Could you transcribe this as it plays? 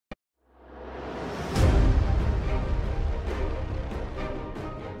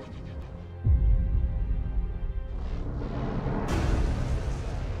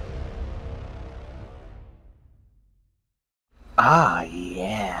Ah,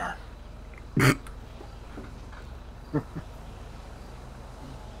 yeah.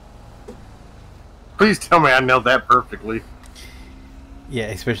 Please tell me I nailed that perfectly. Yeah,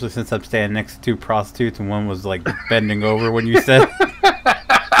 especially since I'm standing next to two prostitutes and one was like bending over when you said.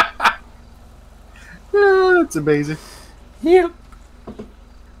 That's amazing. Yep.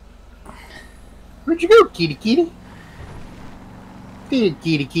 Where'd you go, kitty kitty? Hey,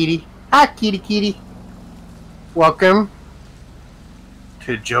 kitty kitty. Hi, kitty kitty. Welcome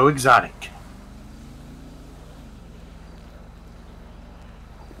to Joe Exotic.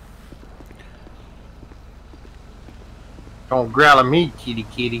 Don't growl at me, kitty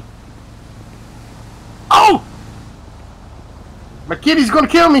kitty. Oh! My kitty's gonna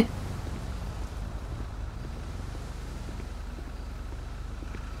kill me.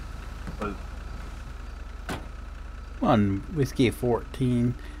 On Whiskey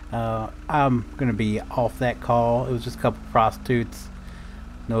 14, I'm gonna be off that call. It was just a couple prostitutes.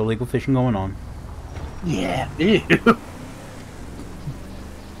 No illegal fishing going on. Yeah, ew.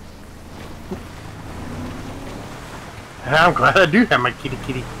 I'm glad I do have my kitty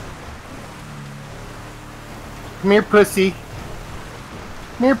kitty. Come here, pussy.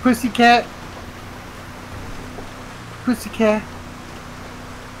 Come here, pussycat. Pussycat.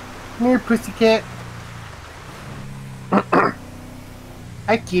 Come here, pussycat.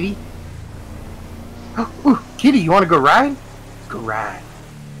 Hi, kitty. Oh, ooh, kitty, you want to go ride? Let's go ride.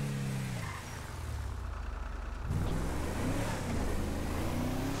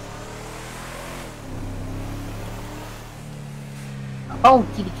 Oh,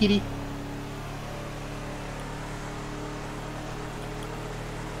 kitty, kitty.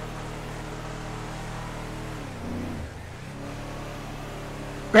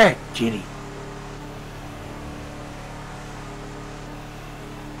 Back, kitty.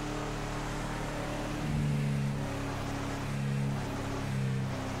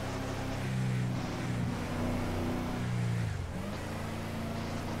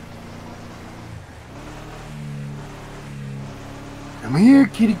 Come here,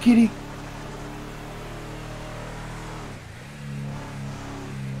 kitty kitty.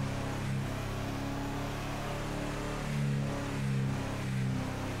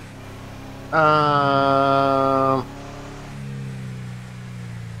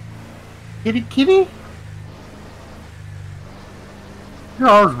 Kitty kitty? Your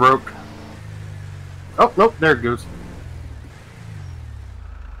arm's broke. Oh, nope, there it goes.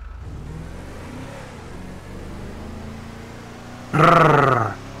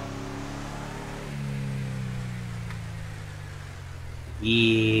 Brrr.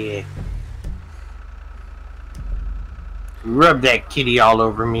 Yeah. Rub that kitty all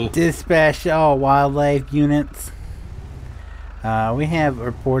over me. Dispatch all wildlife units. We have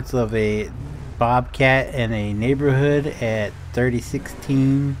reports of a bobcat in a neighborhood at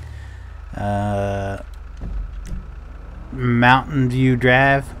 3016 Mountain View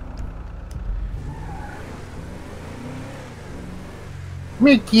Drive. Come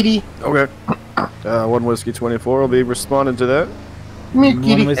here, kitty. Okay. 1 Whiskey 24 will be responding to that. Come here,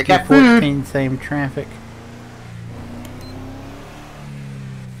 kitty. 1 Whiskey I got 14, food. same traffic.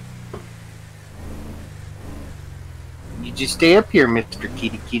 You just stay up here, Mr.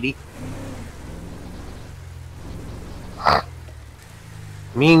 Kitty Kitty.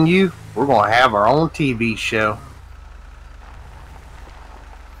 Me and you, we're gonna have our own TV show.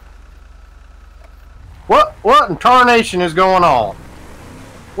 What in tarnation is going on?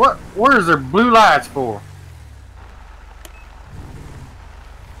 What is there blue lights for?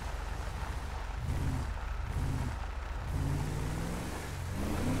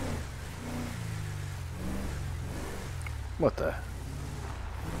 What the?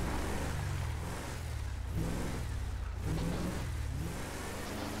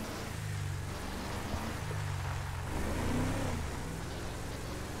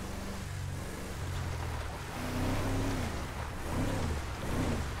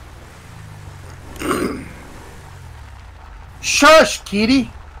 Shush, kitty.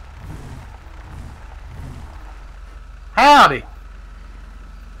 Howdy.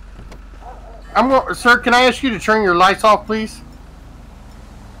 Sir, can I ask you to turn your lights off, please?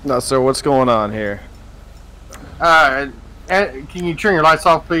 No, sir, what's going on here? Can you turn your lights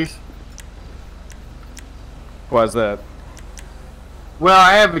off, please? Why's that? Well,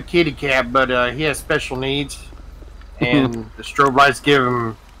 I have a kitty cat, but he has special needs, and the strobe lights give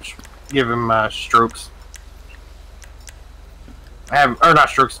him strokes. Or not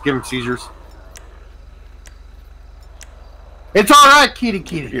strokes, give him seizures. It's all right, kitty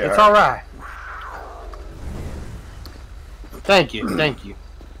kitty. Yeah. It's all right. Thank you, thank you.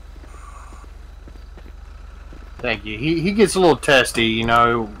 Thank you. He gets a little testy, you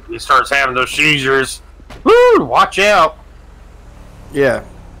know. He starts having those seizures. Woo! Watch out. Yeah,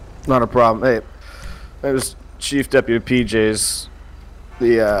 not a problem. Hey, that was Chief Deputy PJ's,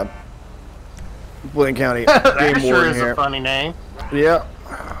 the Blaine County That game sure warden is here. a funny name. Yeah,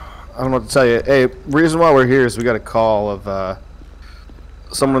 I don't know what to tell you. Hey, reason why we're here is we got a call of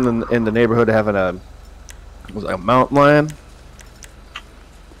someone in the neighborhood having a mountain lion.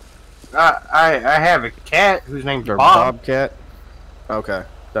 I have a cat whose name's Or Bob. bobcat. Okay,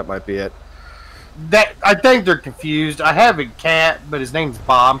 that might be it. That I think they're confused. I have a cat, but his name's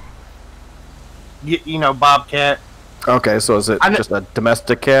Bob. You know, Bobcat. Okay, so is it just a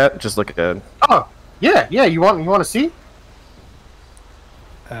domestic cat? Just like a... Oh, yeah. You want to see?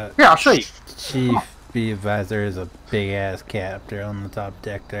 Here, I'll show you. Chief, be advised, there is a big ass cat up there on the top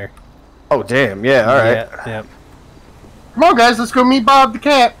deck there. Oh, damn. Yeah, all right. Yeah, yep. Come on, guys. Let's go meet Bob the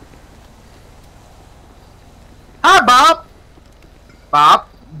cat. Hi, Bob. Bob,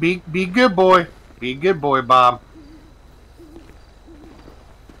 be good boy. Be a good boy, Bob.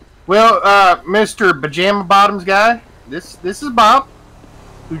 Well, Mr. Pajama Bottoms guy, this is Bob,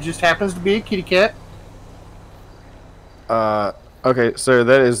 who just happens to be a kitty cat. Okay, sir,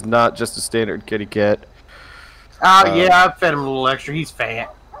 that is not just a standard kitty cat. Yeah, I fed him a little extra. He's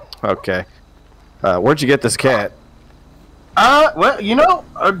fat. Okay. Where'd you get this cat? Well, you know,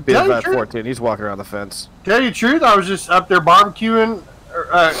 Be about 14. He's walking around the fence. Tell you the truth, I was just up there barbecuing,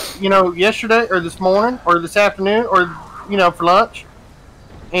 you know, yesterday or this morning or this afternoon or, you know, for lunch.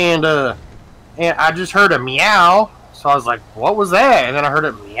 And I just heard a meow. So I was like, what was that? And then I heard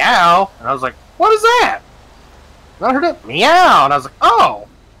a meow. And I was like, what is that? And I heard a meow. And I was like, oh,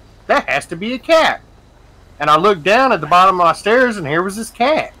 that has to be a cat. And I looked down at the bottom of my stairs, and here was this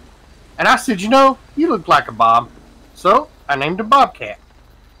cat. And I said, you know, you look like a Bob. So I named him Bobcat.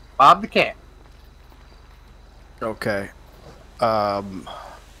 Bob the cat. Okay.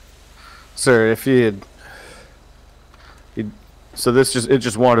 Sir, if you'd so it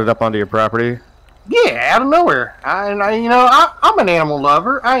just wandered up onto your property? Yeah, out of nowhere. You know, I'm an animal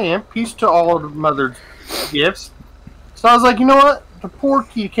lover. I am. Peace to all of the mother's gifts. So I was like, you know what? The poor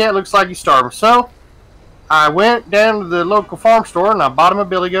kitty cat looks like he's starving. So I went down to the local farm store and I bought him a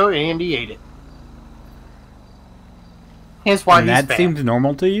billy goat and he ate it. Hence why And he's that fat. seems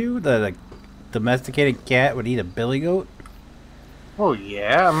normal to you? That a domesticated cat would eat a billy goat? Oh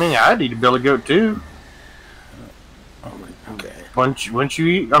yeah, I mean I'd eat a billy goat too. Okay. Wouldn't you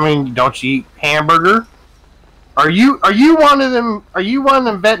eat? I mean, don't you eat hamburger? Are you one of them? Are you one of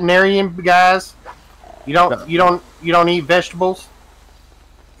them veterinarian guys? You don't eat vegetables?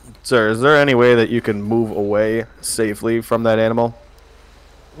 Sir, is there any way that you can move away safely from that animal?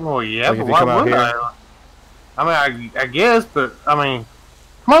 Oh yeah, Like but if you why come out would here? I mean, I guess, but I mean,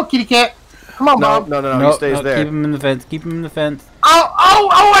 come on, kitty cat, come on, Bob. No, he stays there. Keep him in the fence. Keep him in the fence.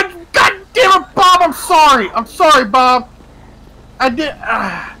 Oh! God damn it, Bob! I'm sorry, Bob. I did.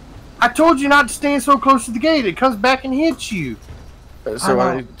 I told you not to stand so close to the gate. It comes back and hits you. So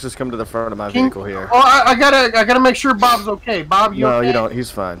why don't you just come to the front of my vehicle here? Oh, I gotta make sure Bob's okay. Bob, you okay? No, you don't.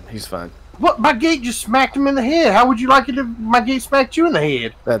 He's fine. He's fine. What? My gate just smacked him in the head. How would you like it if my gate smacked you in the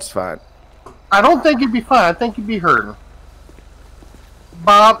head? That's fine. I don't think you'd be fine. I think you'd be hurting.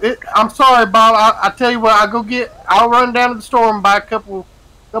 Bob, I'm sorry, Bob. I tell you what, I'll run down to the store and buy a couple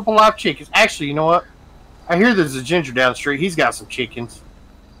live chickens. Actually, you know what? I hear there's a ginger down the street. He's got some chickens.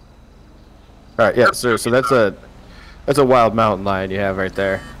 All right, yeah, sir. So that's a wild mountain lion you have right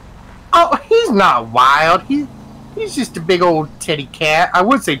there. Oh, he's not wild. He's just a big old teddy cat. I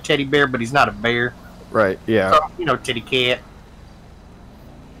would say teddy bear, but he's not a bear. Right. Yeah. So, you know, teddy cat.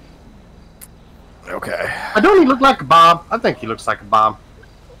 Okay. Don't he look like a Bob? I think he looks like a Bob.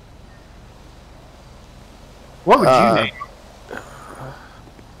 What would you name?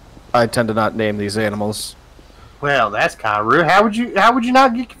 I tend to not name these animals. Well, that's kind of rude. How would you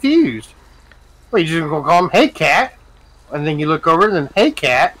not get confused? Well, you just gonna call him "Hey Cat," and then you look over and then "Hey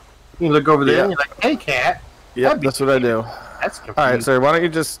Cat." You look over there and you're like, "Hey Cat." Yep, that's what I do. That's confusing. All right, sir. Why don't you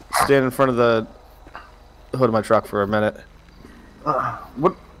just stand in front of the hood of my truck for a minute?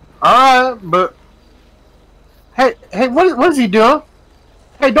 What? All right, but hey, what is he doing?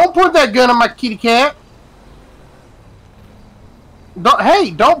 Hey, don't point that gun at my kitty cat.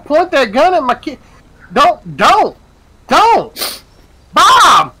 Don't point that gun at my kid. Don't.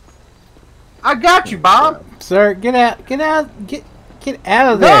 Bob! I got you, Bob. Sir, get out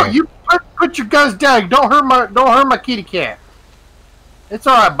of there. No, you put your guns down. Don't hurt my kitty cat. It's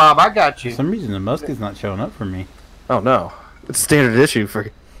all right, Bob. I got you. For some reason, the musket's not showing up for me. Oh no, it's standard issue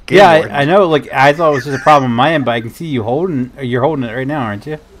for. Yeah, I know. Like I thought it was just a problem on my end, but I can see you you're holding it right now, aren't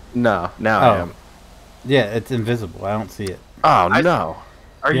you? No, now I am. Yeah, it's invisible. I don't see it. Oh no!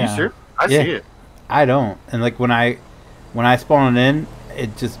 Are you sure? I see it. I don't. And like when I spawn it in,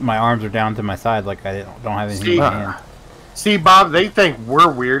 it just my arms are down to my side, like I don't have anything in my hand. See, Bob, they think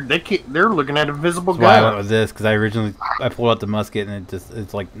we're weird. They're looking at invisible That's why I gun. went with this, because I pulled out the musket and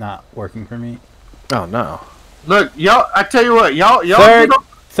it's like not working for me. Oh no! Look, y'all. I tell you what, y'all.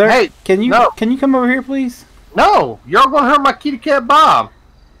 Sir, hey, can you come over here, please? No, y'all gonna hurt my kitty cat Bob.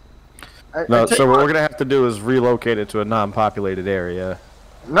 No, so what we're gonna have to do is relocate it to a non-populated area.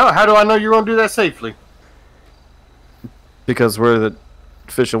 No, how do I know you're gonna do that safely? Because we're the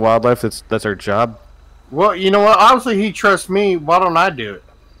Fish and Wildlife. That's our job. Well, you know what? Obviously, he trusts me. Why don't I do it?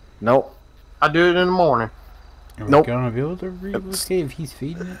 Nope. I do it in the morning. Are we Nope. gonna be able to relocate if he's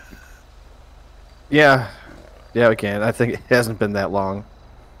feeding it? Yeah, we can. I think it hasn't been that long.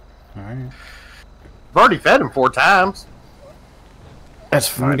 All right. I've already fed him 4 times. That's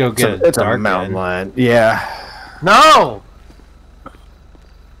fine. Go get it's a dark mountain gun. lion. Yeah. No.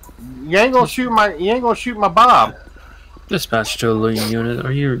 You ain't gonna shoot my Bob. Dispatch to a lead unit.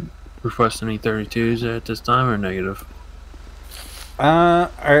 Are you requesting any 32s at this time or negative?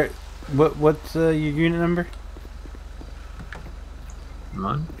 What's your unit number?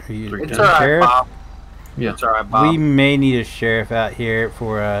 Mine? Are you It's the alright, sheriff? Bob. Yeah. It's alright, Bob. We may need a sheriff out here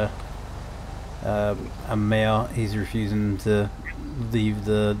for a male. He's refusing to leave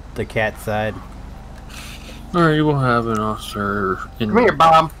the cat side. Alright, we'll have an officer in. Come here,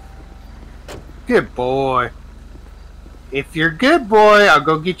 Bob. Good boy. If you're a good boy, I'll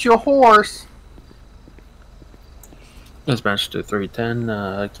go get you a horse. Dispatch to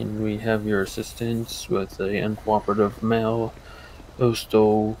 310. Can we have your assistance with a uncooperative male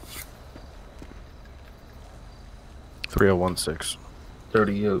postal 3016.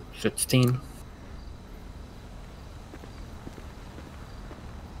 3016?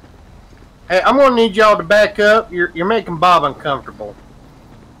 Hey, I'm gonna need y'all to back up. You're making Bob uncomfortable.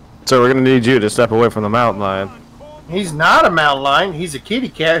 So we're gonna need you to step away from the mountain lion. He's not a mountain lion. He's a kitty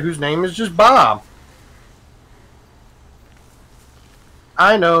cat whose name is just Bob.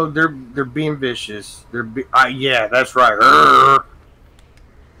 I know they're being vicious. Yeah, that's right. Urgh.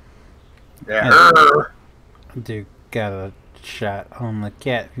 Yeah. Urgh. Dude, got a shot on the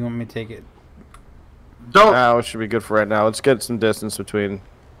cat. If you want me to take it, Don't. Oh, it should be good for right now. Let's get some distance between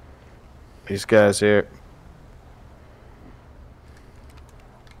these guys here.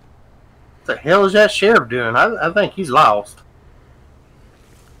 What the hell is that sheriff doing? I think he's lost.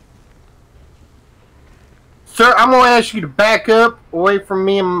 Sir, I'm going to ask you to back up away from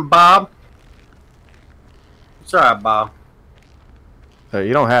me and Bob. It's alright, Bob.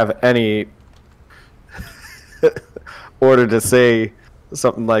 You don't have any order to say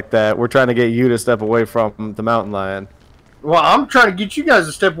something like that. We're trying to get you to step away from the mountain lion. Well, I'm trying to get you guys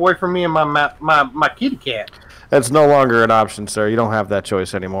to step away from me and my kitty cat. That's no longer an option, sir. You don't have that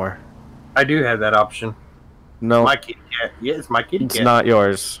choice anymore. I do have that option. No, My kitty cat. Yeah, it's my kitty it's cat. not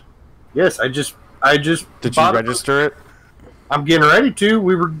yours. Yes, I just Did you register it? I'm getting ready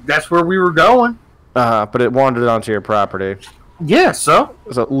to. That's where we were going. But it wandered onto your property. Yeah, so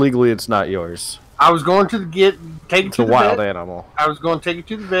So legally, it's not yours. I was going to take it It's to a the wild vet. animal. I was going to take it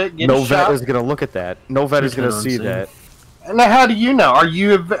to the vet. Get No a vet shot. is going to look at that. No vet is going to see that. Now, how do you know? Are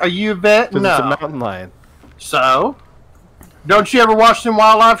you a vet? Because No. it's a mountain lion. So, don't you ever watch them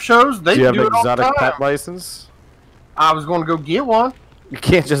wildlife shows? They Do you have do an it all the exotic time. pet license? I was going to go get one. You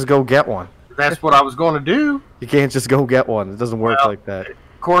can't just go get one. That's what I was going to do. You can't just go get one. It doesn't work Well, like that.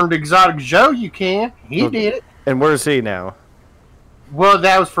 According to Exotic Joe, you can. He did it. And where's he now? Well,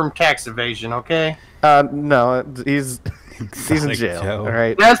 that was from tax evasion, okay? No, he's in Exotic jail. Joe. All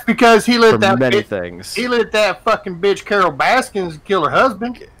right, That's because he let for that many bitch, things. he let that fucking bitch Carol Baskins kill her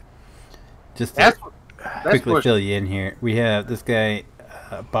husband. just to That's quickly what. fill you in here. We have this guy,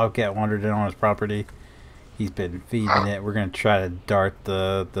 Bobcat wandered in on his property. He's been feeding it. We're gonna try to dart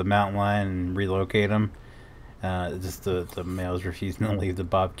the mountain lion and relocate him. Just the male's refusing to leave the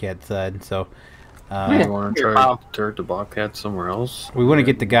Bobcat side, so You want to Here, try Bob. to turret the Bobcat somewhere else? we want to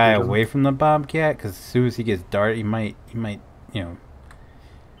get the guy away from the Bobcat because as soon as he gets darted, he might Yeah.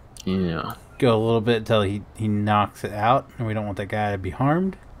 go a little bit until he knocks it out, and we don't want that guy to be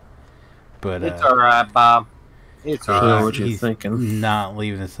harmed. But It's all right, Bob. It's all So right. what you he's thinking? not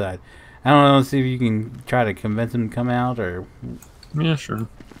leaving the side. I don't know. See if you can try to convince him to come out, or Yeah, sure.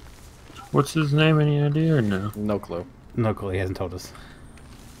 What's his name? Any idea or no? No clue. no clue. He hasn't told us.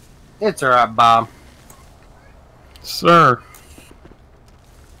 It's all right, Bob. Sir.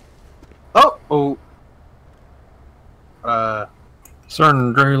 Oh. Sir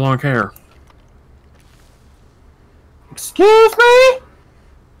in very long hair. Excuse me?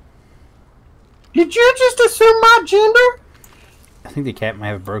 Did you just assume my gender? I think the cat might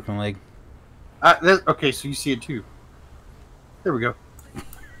have a broken leg. Okay, so you see it too. There we go.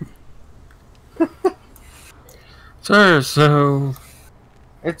 Sir, so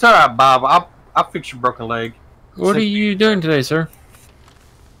It's alright, Bob. I'll fix your broken leg. what are you doing today, sir?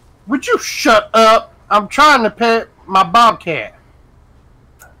 Would you shut up? I'm trying to pet my bobcat.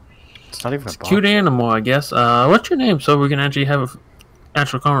 It's not even It's a a cute box. animal, I guess. What's your name so we can actually have an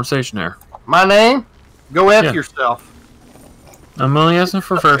actual conversation there? My name? Go F Yeah. yourself. I'm only asking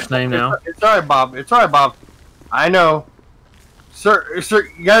for first name now. It's alright, Bob. It's alright, Bob. I know. Sir,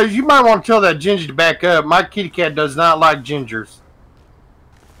 guys, you might want to tell that Ginger to back up. My kitty cat does not like gingers.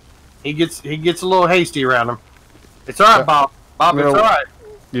 He gets a little hasty around him. It's alright, Bob. Bob, You it's know- alright.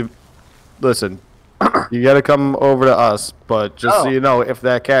 Listen, you got to come over to us, but just so Oh. you know, if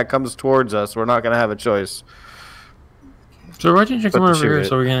that cat comes towards us, we're not going to have a choice. So why didn't you come But to over here shoot it.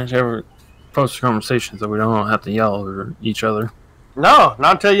 so we can actually have a post conversation so we don't have to yell over each other? No,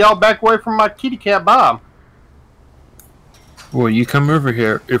 not until y'all back away from my kitty cat, Bob. Well, you come over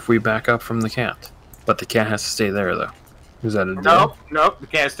here if we back up from the cat. But the cat has to stay there, though. Is that a deal? Nope. The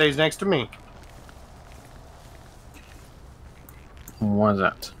cat stays next to me. Why is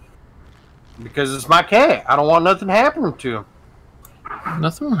that? Because it's my cat. I don't want nothing happening to him.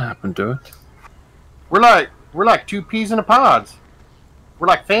 Nothing will happen to it. We're like two peas in a pods. We're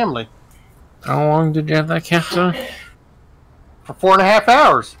like family. How long did you have that cat, sir? For 4.5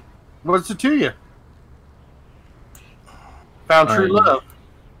 hours. What's it to you? Found true love.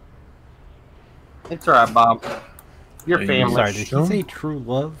 It's alright, Bob. Your Are you family. Sorry, did Sure. he say true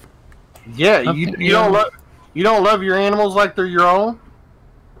love? Yeah, Okay, you don't yeah. love your animals like they're your own.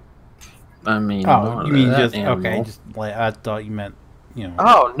 I mean, Oh, not you mean that just animal. okay? Just like I thought you meant, you know.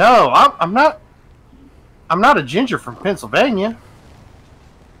 Oh no, I'm not. I'm not a ginger from Pennsylvania.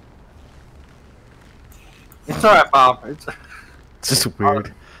 It's alright, Bob. It's, It's just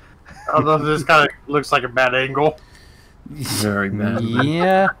weird. although this kind of looks like a bad angle. Very bad.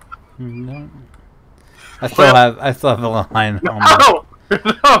 Yeah. No. I still have a line on my. No,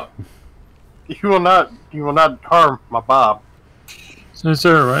 no. You will not harm my Bob. So,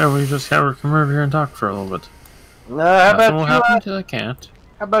 sir, why don't we just have her come over here and talk for a little bit? No, how Nothing will about happen you? to the cat.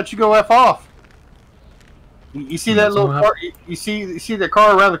 How about you go f off? You see that Nothing little will car? You see that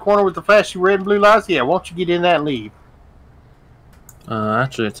car around the corner with the flashy red and blue lights? Yeah, why don't you get in that and leave?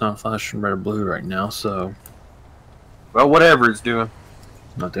 Actually, it's not flashing red or blue right now, so Well, whatever it's doing.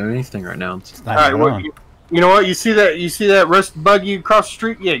 I'm not doing anything right now. It's Not All right, even well, on. you know what? You see that rusted buggy across the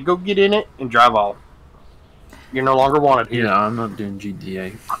street? Yeah, go get in it and drive off. You're no longer wanted here. Yeah, I'm not doing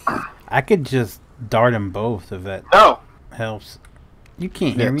GDA. I could just dart them both if that No. helps. You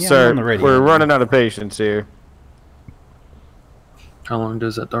can't Yeah, hear me. I'm sir, on the radio. we're running out of patience here. How long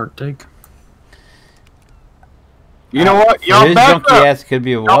does that dart take? You know what? For Y'all his back junky up. ass could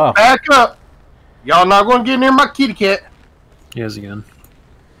be a Y'all while. back up. Y'all not gonna get near my kitty cat. Yes, again.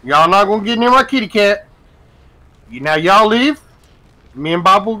 Y'all not gonna get near my kitty cat. Now y'all leave. Me and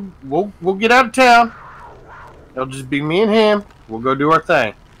Bob we'll get out of town. It'll just be me and him. We'll go do our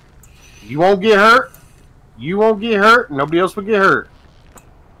thing. You won't get hurt. You won't get hurt. Nobody else will get hurt.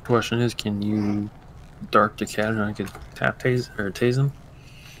 Question is, can you dart the cat and I could tase him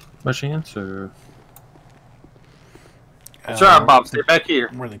by chance, or It's alright, Bob. Stay back here.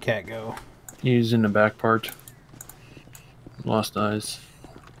 Where'd the cat go? he's in the back part? Lost eyes.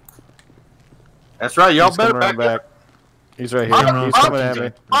 That's right. Y'all He's better coming back around up. back. He's right here. Bob, He's Bob, coming at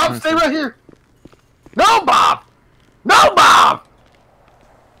me. Bob, stay right here. No, Bob. No, Bob.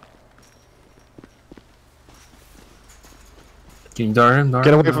 Can you dart him? Dart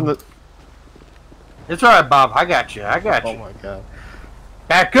Get him? away from the. It's alright, Bob. I got you. I got Oh you. my god.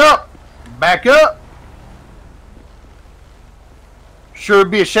 Back up. Back up. Sure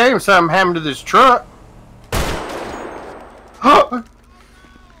would be a shame if something happened to this truck.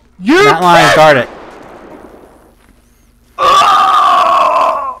 You Not line, bitch! dart it.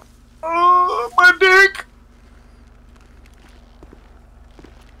 My dick.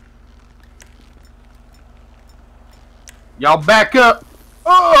 Y'all back up.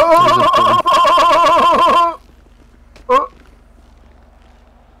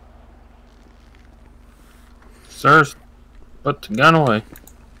 Sirs, put the gun away.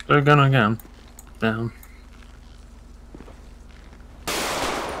 Put the gun again. Down.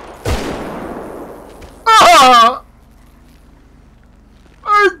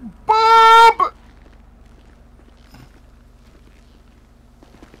 Hey, Bob.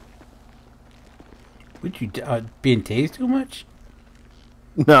 Would you being tased too much?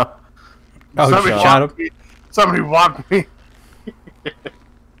 No. Oh, you shot him. Somebody walked me.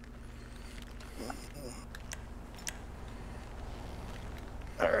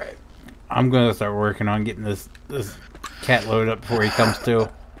 Alright. I'm gonna start working on getting this cat loaded up before he comes to.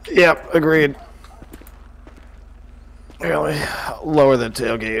 Yep, agreed. Here, let me lower the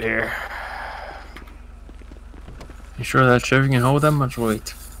tailgate here. You sure that Chevy can hold that much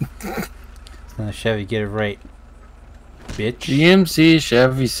weight? Chevy, get it right, bitch. GMC,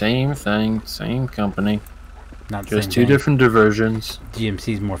 Chevy, same thing, same company. Not the Just same two thing. different diversions.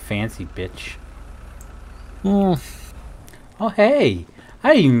 GMC's more fancy, bitch. Hmm. Oh hey,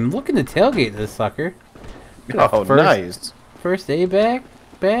 I didn't even look in the tailgate of this sucker. Oh, nice. First aid bag,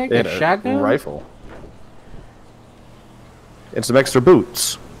 And a shotgun, rifle. And some extra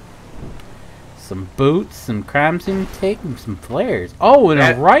boots. some boots, some crime scene tape, and some flares. Oh, and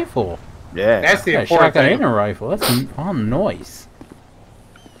a rifle. Yeah. That's the Yeah, a important shotgun thing. and a rifle. That's all noise.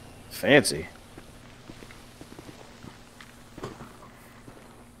 Fancy.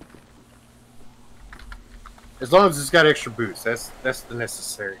 As long as it's got extra boots, that's the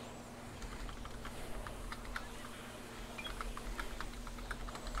necessary.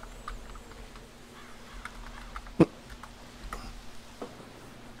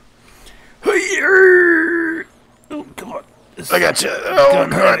 Oh, come on. I got you. Oh, Gun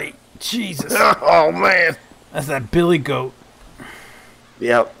God. ready. Jesus. Oh, man. That's that billy goat.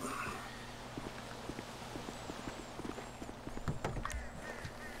 Yep.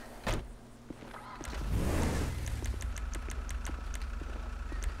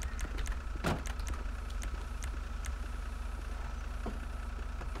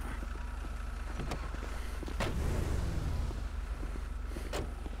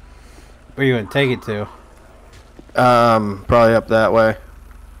 Where you gonna take it to? Probably up that way.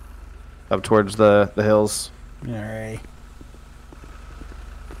 Up towards the hills. Alright.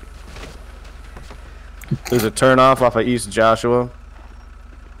 There's a turnoff off of East Joshua.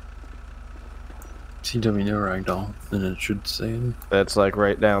 CW no ragdoll, then it should say. That's like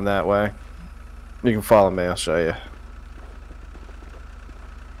right down that way. You can follow me, I'll show you.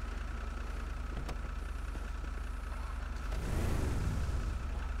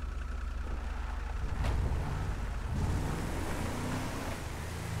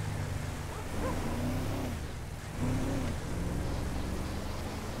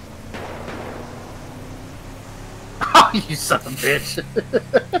 Oh, you son of a bitch.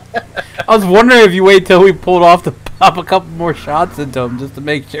 I was wondering if you wait till we pulled off to pop a couple more shots into him just to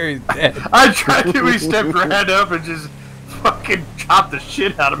make sure he's dead. I tried to. He stepped right up and just fucking chopped the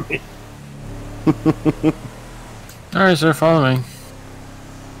shit out of me. Alright, sir, follow me.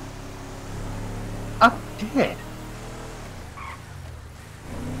 I'm dead.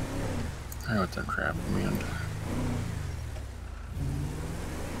 I know what that crap me under.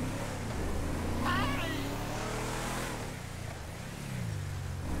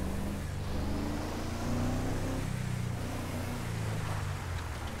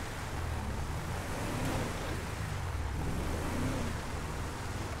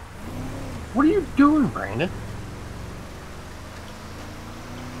 What are you doing, Brandon?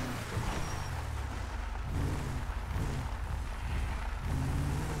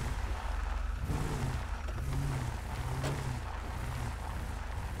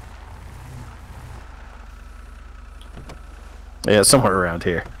 Yeah, somewhere around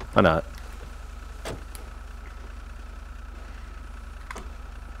here. Why not?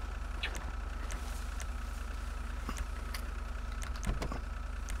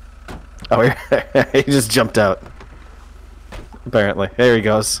 Oh, he just jumped out. Apparently. There he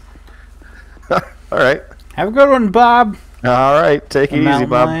goes. Alright. Have a good one, Bob. Alright, take it easy, Mountain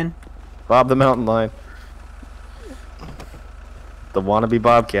Bob. Lion. Bob the Mountain Lion. The wannabe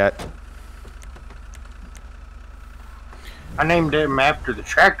Bobcat. I named him after the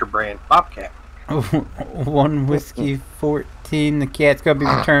tractor brand, Bobcat. 1 whiskey 14. The cat's gonna be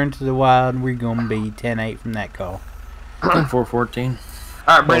returned to the wild. We're gonna be 10-8 from that call. 414.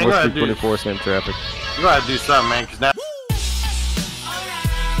 All right, Brandon, you Whiskey gotta do 24 same traffic. something, man, because now